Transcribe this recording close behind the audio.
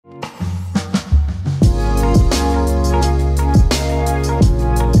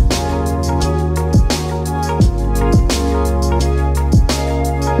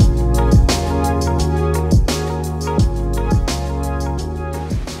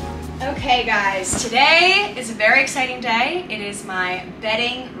Okay guys, today is a very exciting day. It is my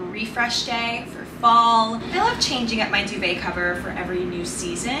bedding refresh day for fall. I love changing up my duvet cover for every new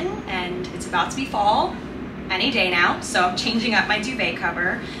season, and it's about to be fall any day now, so I'm changing up my duvet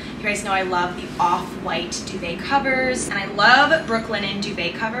cover. You guys know I love the off-white duvet covers, and I love Brooklinen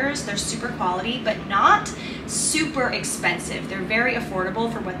duvet covers. They're super quality, but not super expensive. They're very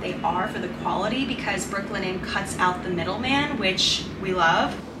affordable for what they are for the quality because Brooklinen cuts out the middleman, which we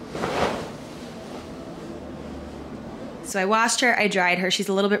love. So I washed her, I dried her. She's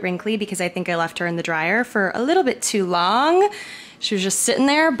a little bit wrinkly because I think I left her in the dryer for a little bit too long. She was just sitting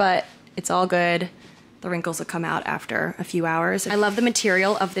there, but it's all good. The wrinkles will come out after a few hours. I love the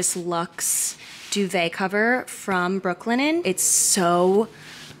material of this Luxe duvet cover from Brooklinen. It's so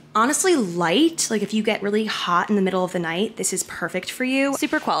honestly light. Like if you get really hot in the middle of the night, this is perfect for you.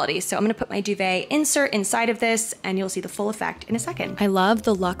 Super quality. So I'm gonna put my duvet insert inside of this and you'll see the full effect in a second. I love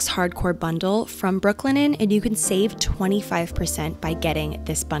the Luxe Hardcore bundle from Brooklinen, and you can save 25% by getting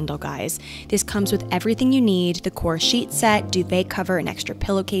this bundle, guys. This comes with everything you need, the core sheet set, duvet cover, and extra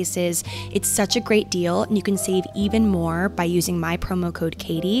pillowcases. It's such a great deal, and you can save even more by using my promo code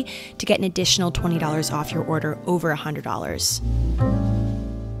Katy to get an additional $20 off your order over $100.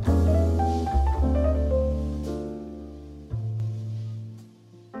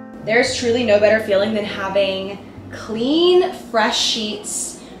 There's truly no better feeling than having clean, fresh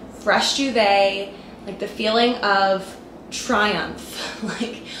sheets, fresh duvet, like the feeling of triumph.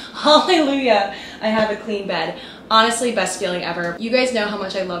 Like, hallelujah, I have a clean bed. Honestly, best feeling ever. You guys know how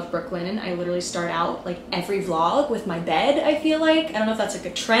much I love Brooklinen. I literally start out like every vlog with my bed, I feel like. I don't know if that's like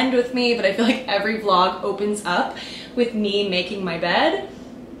a trend with me, but I feel like every vlog opens up with me making my bed.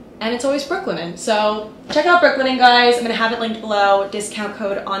 And it's always Brooklinen. So check out Brooklinen, guys. I'm gonna have it linked below, discount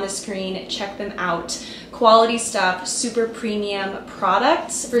code on the screen. Check them out. Quality stuff, super premium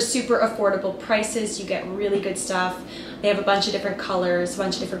products for super affordable prices. You get really good stuff. They have a bunch of different colors, a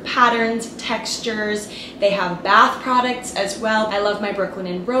bunch of different patterns, textures. They have bath products as well. I love my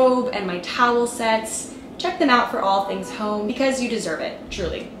Brooklinen robe and my towel sets. Check them out for all things home because you deserve it,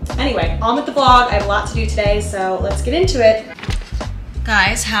 truly. Anyway, on with the vlog. I have a lot to do today, so let's get into it.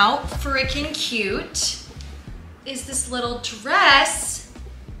 Guys, how freaking cute is this little dress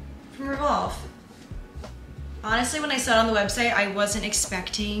from Revolve? Honestly, when I saw it on the website, I wasn't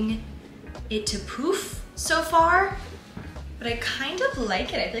expecting it to poof so far, but I kind of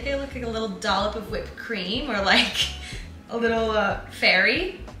like it. I think I look like a little dollop of whipped cream or like a little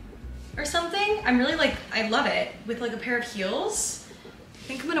fairy or something. I'm really like, I love it with like a pair of heels. I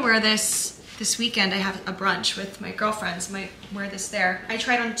think I'm gonna wear this weekend. I have a brunch with my girlfriends. Might wear this there. I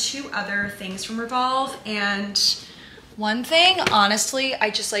tried on two other things from Revolve, and one thing, honestly,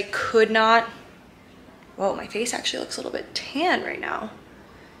 I just like could not. Whoa, my face actually looks a little bit tan right now.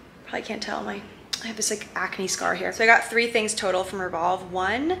 Probably can't tell. I have this like acne scar here. So I got three things total from Revolve.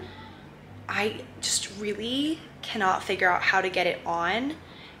 One, I just really cannot figure out how to get it on,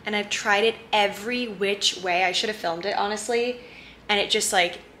 and I've tried it every which way. I should have filmed it, honestly, and it just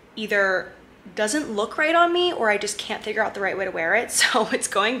like either doesn't look right on me or I just can't figure out the right way to wear it, so it's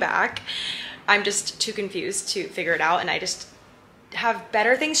going back. I'm just too confused to figure it out, and I just have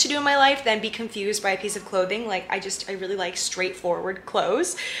better things to do in my life than be confused by a piece of clothing. Like I really like straightforward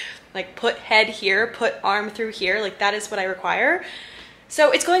clothes. Like put head here, put arm through here, like that is what I require.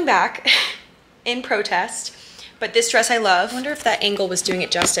 So it's going back in protest, but this dress I love. I wonder if that angle was doing it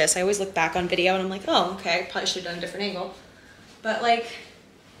justice. I always look back on video and I'm like, oh, okay, probably should have done a different angle. But like,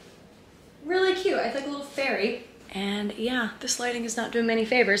 really cute. I feel like a little fairy. And yeah, this lighting is not doing me any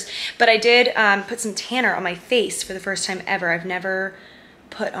favors. But I did put some tanner on my face for the first time ever. I've never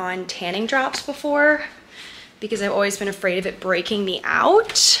put on tanning drops before because I've always been afraid of it breaking me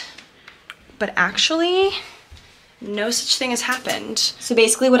out. But actually, no such thing has happened. So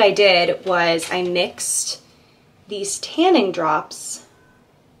basically what I did was I mixed these tanning drops,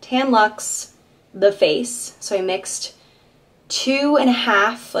 Tan Luxe, the face. So I mixed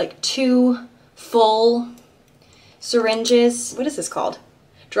 2.5, like 2 full syringes. What is this called?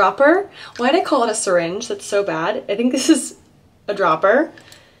 Dropper? Why did I call it a syringe? That's so bad. I think this is a dropper.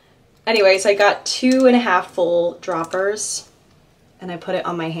 Anyways, I got 2.5 full droppers and I put it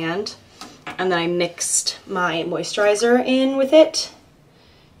on my hand, and then I mixed my moisturizer in with it.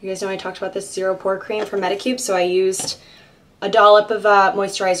 You guys know I talked about this zero pore cream from Medicube, so I used a dollop of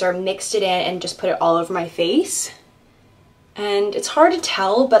moisturizer, mixed it in, and just put it all over my face. And it's hard to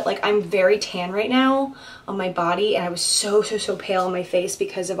tell, but like I'm very tan right now on my body, and I was so pale on my face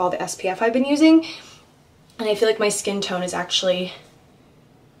because of all the SPF I've been using. And I feel like my skin tone is actually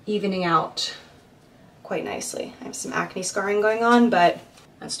evening out quite nicely. I have some acne scarring going on, but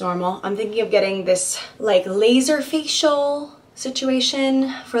That's normal. I'm thinking of getting this like laser facial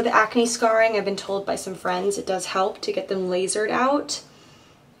situation for the acne scarring. I've been told by some friends it does help to get them lasered out,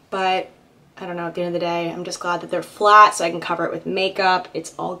 but I don't know, at the end of the day, I'm just glad that they're flat so I can cover it with makeup.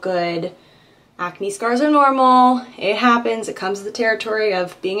 It's all good. Acne scars are normal. It happens. It comes with the territory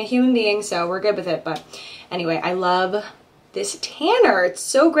of being a human being, so we're good with it. But anyway, I love this tanner. It's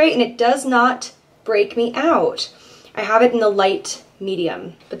so great, and it does not break me out. I have it in the light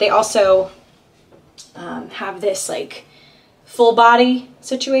medium, but they also have this like full body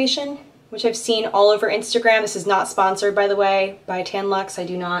situation, which I've seen all over Instagram. This is not sponsored, by the way, by Tan Luxe. I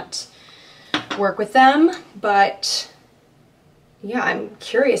do not work with them, but yeah, I'm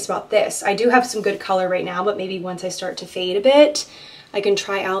curious about this. I do have some good color right now, but maybe once I start to fade a bit, I can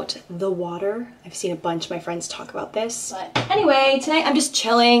try out the water. I've seen a bunch of my friends talk about this. But anyway, tonight I'm just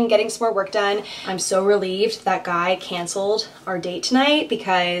chilling, getting some more work done. I'm so relieved that guy canceled our date tonight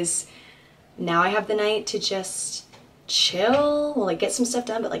because now I have the night to just chill, well, like get some stuff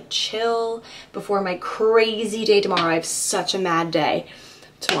done, but like chill before my crazy day tomorrow. I have such a mad day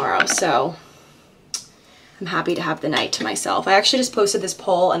tomorrow, so I'm happy to have the night to myself. I actually just posted this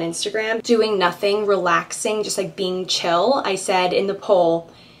poll on Instagram, doing nothing, relaxing, just like being chill. I said in the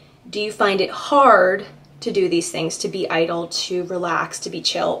poll, do you find it hard to do these things, to be idle, to relax, to be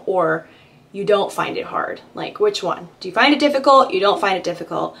chill, or you don't find it hard? Like, which one? Do you find it difficult? You don't find it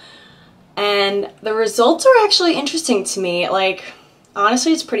difficult? And the results are actually interesting to me. Like,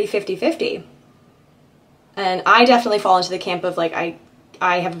 honestly, it's pretty 50-50. And I definitely fall into the camp of like,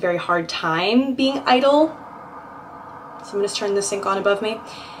 I have a very hard time being idle. So I'm gonna just turn the sink on above me.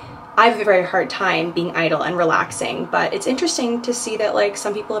 I have a very hard time being idle and relaxing, but it's interesting to see that like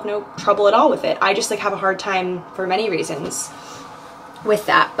some people have no trouble at all with it. I just like have a hard time for many reasons with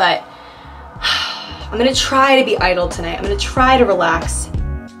that, but I'm gonna try to be idle tonight. I'm gonna try to relax.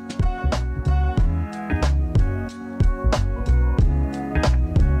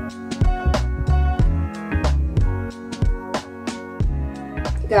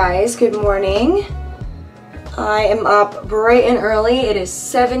 Guys, good morning. I am up bright and early. It is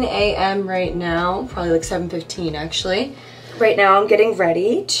 7 a.m. right now, probably like 7:15 actually. Right now I'm getting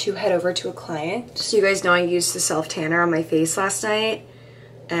ready to head over to a client. So you guys know I used the self tanner on my face last night,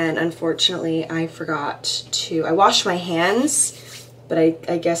 and unfortunately I forgot to, I washed my hands, but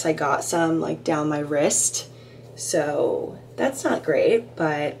I guess I got some like down my wrist. So that's not great,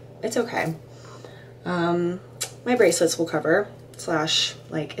 but it's okay. My bracelets will cover. Slash,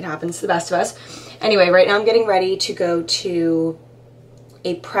 like, it happens to the best of us. Anyway, right now I'm getting ready to go to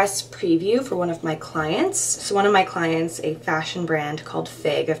a press preview for one of my clients. So one of my clients, a fashion brand called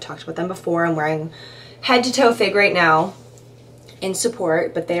Fig. I've talked about them before. I'm wearing head to toe Fig right now in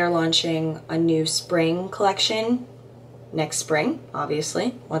support, but they are launching a new spring collection next spring,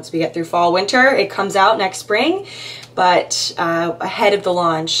 obviously. Once we get through fall, winter, it comes out next spring. But ahead of the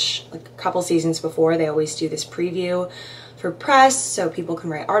launch, like a couple seasons before, they always do this preview for press, so people can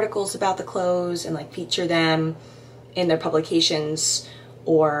write articles about the clothes and like feature them in their publications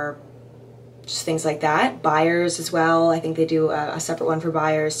or just things like that. Buyers as well, I think they do a separate one for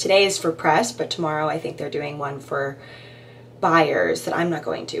buyers. Today is for press, but tomorrow I think they're doing one for buyers that I'm not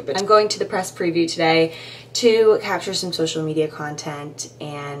going to. But I'm going to the press preview today to capture some social media content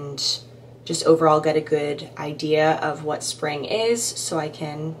and just overall get a good idea of what spring is so I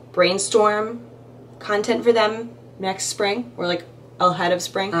can brainstorm content for them next spring, or like ahead of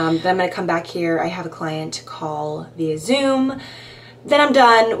spring. Then I'm gonna come back here. I have a client call via Zoom. Then I'm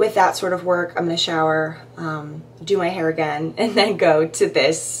done with that sort of work. I'm gonna shower, do my hair again, and then go to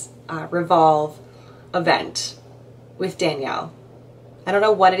this Revolve event with Danielle. I don't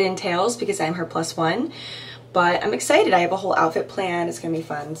know what it entails because I'm her +1, but I'm excited. I have a whole outfit planned. It's gonna be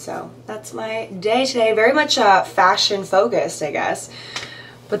fun. So that's my day today. Very much fashion focused, I guess.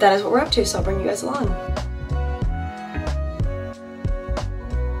 But that is what we're up to, so I'll bring you guys along.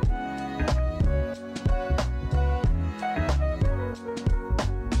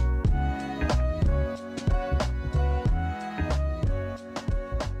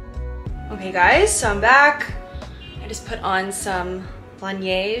 Okay guys, so I'm back. I just put on some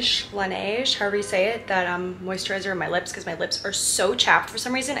Laneige, however you say it, that moisturizer on my lips because my lips are so chapped for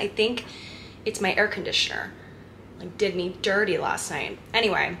some reason. I think it's my air conditioner. Like, did me dirty last night.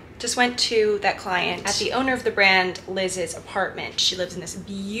 Anyway, just went to that client at the owner of the brand, Liz's apartment. She lives in this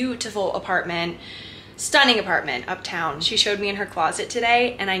beautiful apartment, stunning apartment uptown. She showed me in her closet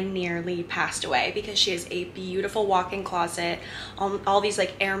today and I nearly passed away because she has a beautiful walk-in closet, all these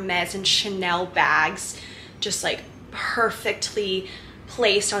like Hermes and Chanel bags, just like perfectly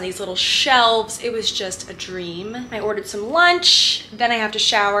placed on these little shelves. It was just a dream. I ordered some lunch, then I have to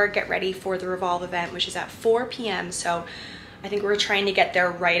shower, get ready for the Revolve event, which is at 4 p.m. So I think we're trying to get there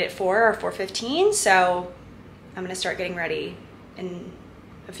right at 4 or 4:15. So I'm gonna start getting ready in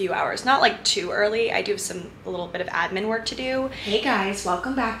a few hours. Not like too early. I do have a little bit of admin work to do. Hey guys,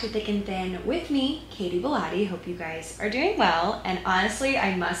 welcome back to Thick and Thin with me, Katy Bellotti. Hope you guys are doing well. And honestly,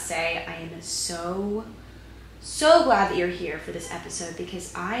 I must say, I am so glad that you're here for this episode,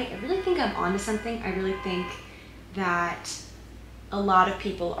 because I really think I'm onto something. I really think that a lot of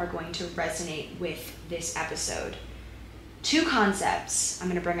people are going to resonate with this episode. Two concepts I'm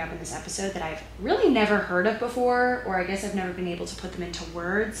going to bring up in this episode that I've really never heard of before, or I guess I've never been able to put them into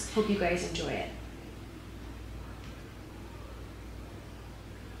words. Hope you guys enjoy it.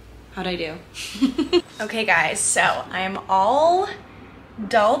 How'd I do? Okay guys, so I am all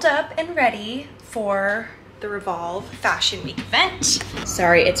dolled up and ready for the Revolve Fashion Week event.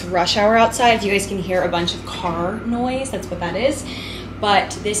 Sorry, it's rush hour outside. If you guys can hear a bunch of car noise, that's what that is.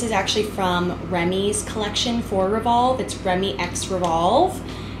 But this is actually from Remy's collection for Revolve. It's Remy X Revolve.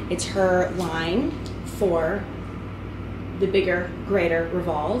 It's her line for the bigger, greater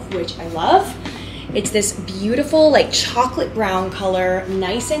Revolve, which I love. It's this beautiful, like chocolate brown color,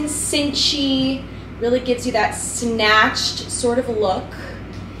 nice and cinchy, really gives you that snatched sort of look.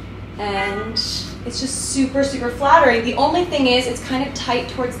 And it's just super flattering. The only thing is it's kind of tight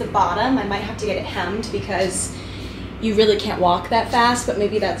towards the bottom. I might have to get it hemmed because you really can't walk that fast, but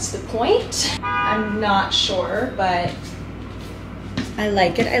maybe that's the point. I'm not sure, but I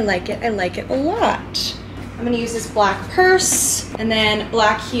like it, I like it, I like it a lot. I'm gonna use this black purse and then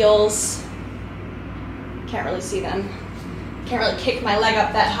black heels. Can't really see them. Can't really kick my leg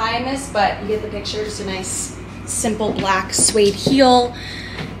up that high in this, but you get the picture. Just a nice, simple black suede heel.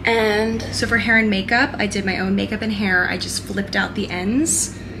 And so for hair and makeup, I did my own makeup and hair. I just flipped out the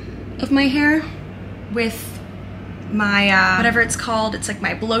ends of my hair with my, whatever it's called. It's like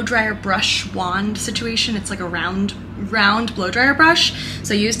my blow dryer brush wand situation. It's like a round blow dryer brush.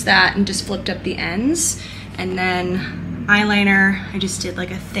 So I used that and just flipped up the ends. And then eyeliner, I just did like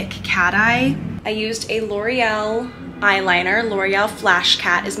a thick cat eye. I used a L'Oreal eyeliner. L'Oreal Flash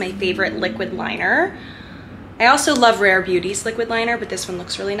Cat is my favorite liquid liner. I also love Rare Beauty's liquid liner, but this one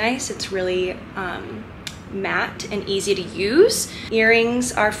looks really nice. It's really matte and easy to use.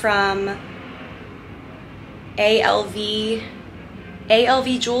 Earrings are from ALV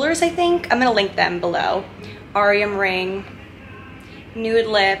Jewelers, I think. I'm gonna link them below. Arium ring, nude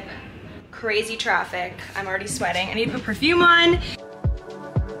lip, crazy traffic. I'm already sweating. I need to put perfume on.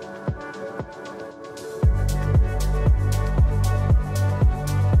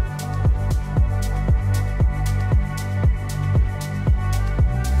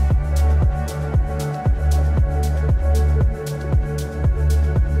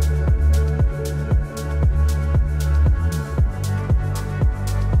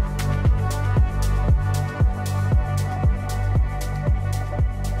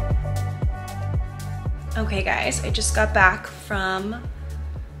 Okay guys, I just got back from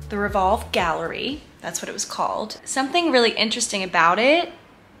the Revolve Gallery. That's what it was called. Something really interesting about it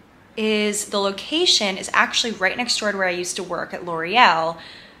is the location is actually right next door to where I used to work at L'Oreal.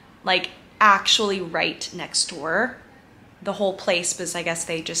 Like actually right next door. The whole place was, I guess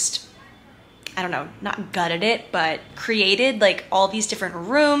they just, I don't know, not gutted it, but created like all these different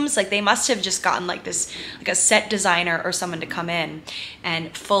rooms. Like they must have just gotten like this, like a set designer or someone to come in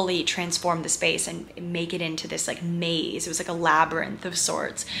and fully transform the space and make it into this like maze. It was like a labyrinth of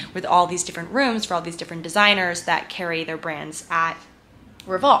sorts with all these different rooms for all these different designers that carry their brands at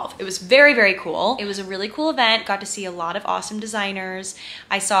Revolve. It was very cool. It was a really cool event. Got to see a lot of awesome designers.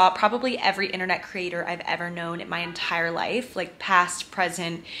 I saw probably every internet creator I've ever known in my entire life, like past,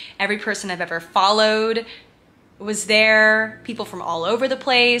 present, every person I've ever followed was there. People from all over the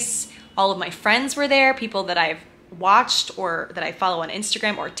place. All of my friends were there. People that I've watched or that I follow on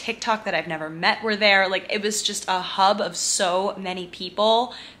Instagram or TikTok that I've never met were there. Like it was just a hub of so many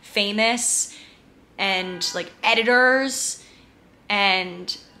people, famous and like editors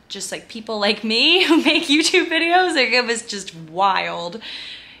and just like people like me who make YouTube videos. Like it was just wild.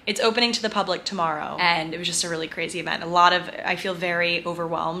 It's opening to the public tomorrow and it was just a really crazy event. I feel very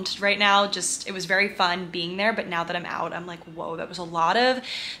overwhelmed right now. Just, it was very fun being there, but now that I'm out, I'm like, whoa, that was a lot of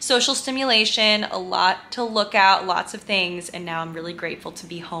social stimulation, a lot to look at, lots of things. And now I'm really grateful to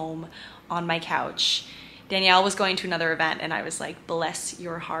be home on my couch. Danielle was going to another event and I was like, bless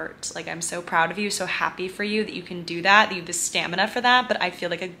your heart. Like, I'm so proud of you, so happy for you that you can do that you have the stamina for that. But I feel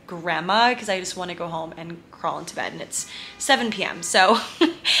like a grandma because I just want to go home and crawl into bed and it's 7 p.m. So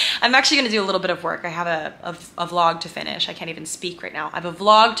I'm actually gonna do a little bit of work. I have a vlog to finish. I can't even speak right now. I have a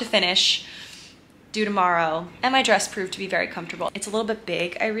vlog to finish, due tomorrow, and my dress proved to be very comfortable. It's a little bit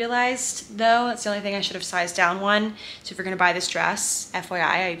big, I realized, though. That's the only thing. I should have sized down one. So if you're gonna buy this dress, FYI,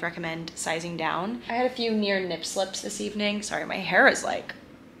 I recommend sizing down. I had a few near nip slips this evening. Sorry, my hair is like,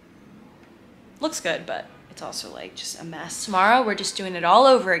 looks good, but it's also like just a mess. Tomorrow, we're just doing it all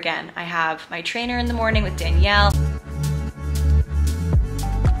over again. I have my trainer in the morning with Danielle.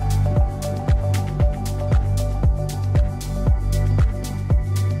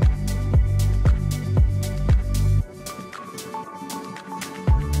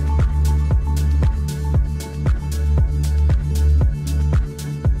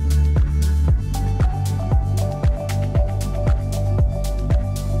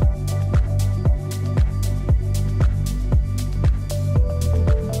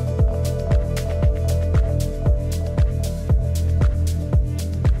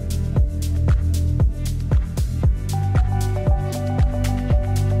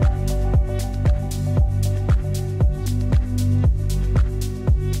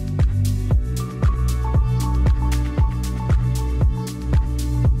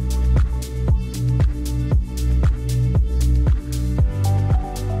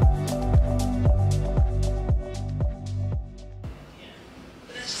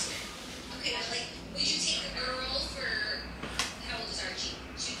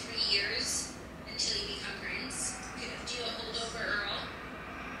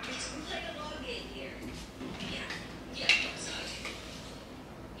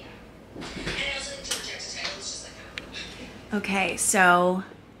 Okay, so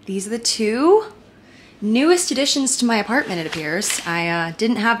these are the two newest additions to my apartment, it appears. I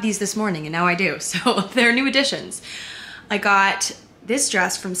didn't have these this morning, and now I do, so they're new additions. I got this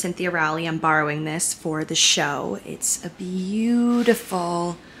dress from Cynthia Rowley. I'm borrowing this for the show. It's a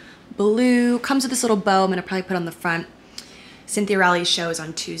beautiful blue, comes with this little bow I'm gonna probably put on the front. Cynthia Rowley's show is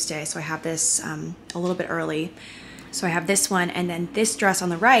on Tuesday, so I have this a little bit early. So I have this one, and then this dress on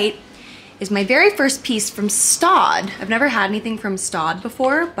the right is my very first piece from Staud. I've never had anything from Staud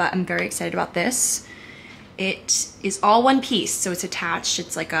before, but I'm very excited about this. It is all one piece, so it's attached.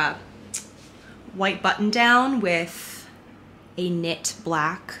 It's like a white button down with a knit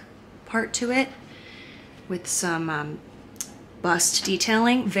black part to it with some bust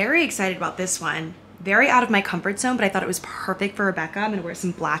detailing. Very excited about this one. Very out of my comfort zone, but I thought it was perfect for Rebecca. I'm gonna wear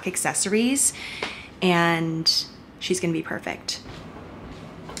some black accessories and she's gonna be perfect.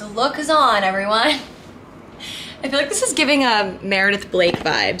 The look is on, everyone. I feel like this is giving Meredith Blake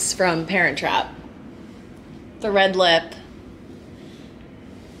vibes from Parent Trap. The red lip.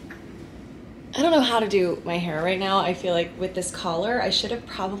 I don't know how to do my hair right now. I feel like with this collar, I should have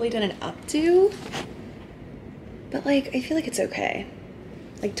probably done an updo. But like, I feel like it's okay.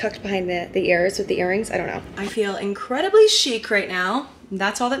 Like tucked behind the ears with the earrings, I don't know. I feel incredibly chic right now.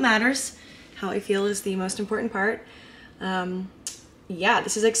 That's all that matters. How I feel is the most important part. Yeah,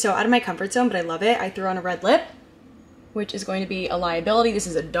 this is like so out of my comfort zone, but I love it. I threw on a red lip, which is going to be a liability. This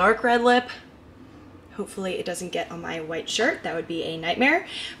is a dark red lip. Hopefully it doesn't get on my white shirt. That would be a nightmare,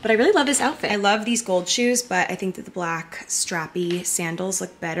 but I really love this outfit. I love these gold shoes, but I think that the black strappy sandals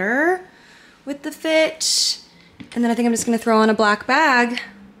look better with the fit. And then I think I'm just gonna throw on a black bag,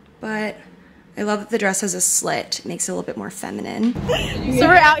 but I love that the dress has a slit. It makes it a little bit more feminine. So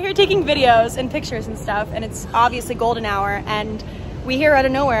we're out here taking videos and pictures and stuff, and it's obviously golden hour, and we hear out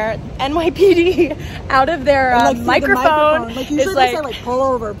of nowhere NYPD out of their microphone. Like usually they say like pull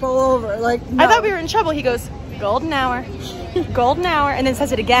over, like no. I thought we were in trouble. He goes, golden hour, golden hour, and then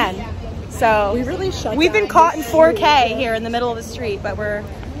says it again. So we've been caught in 4K here in the middle of the street, but we're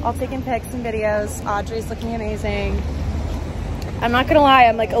all taking pics and videos. Audrey's looking amazing. I'm not gonna lie,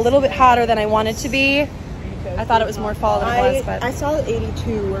 I'm like a little bit hotter than I wanted to be. I thought it was more fall than it was, but I saw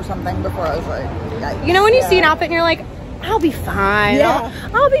 82 or something before. I was like, yikes. You know when you see an outfit and you're like, I'll be fine. Yeah.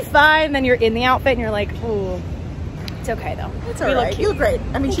 I'll be fine. And then you're in the outfit and you're like, ooh, it's okay though. It's all right. You look great.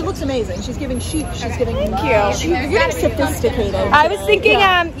 I mean, she looks amazing. She's giving chic. She's giving. Thank you. You're getting sophisticated. I was thinking,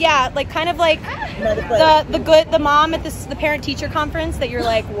 yeah, like kind of like the mom at the parent teacher conference that you're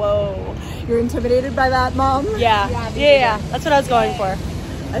like, whoa. You're intimidated by that, mom? Yeah. That's what I was going for.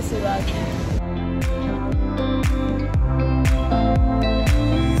 I see that.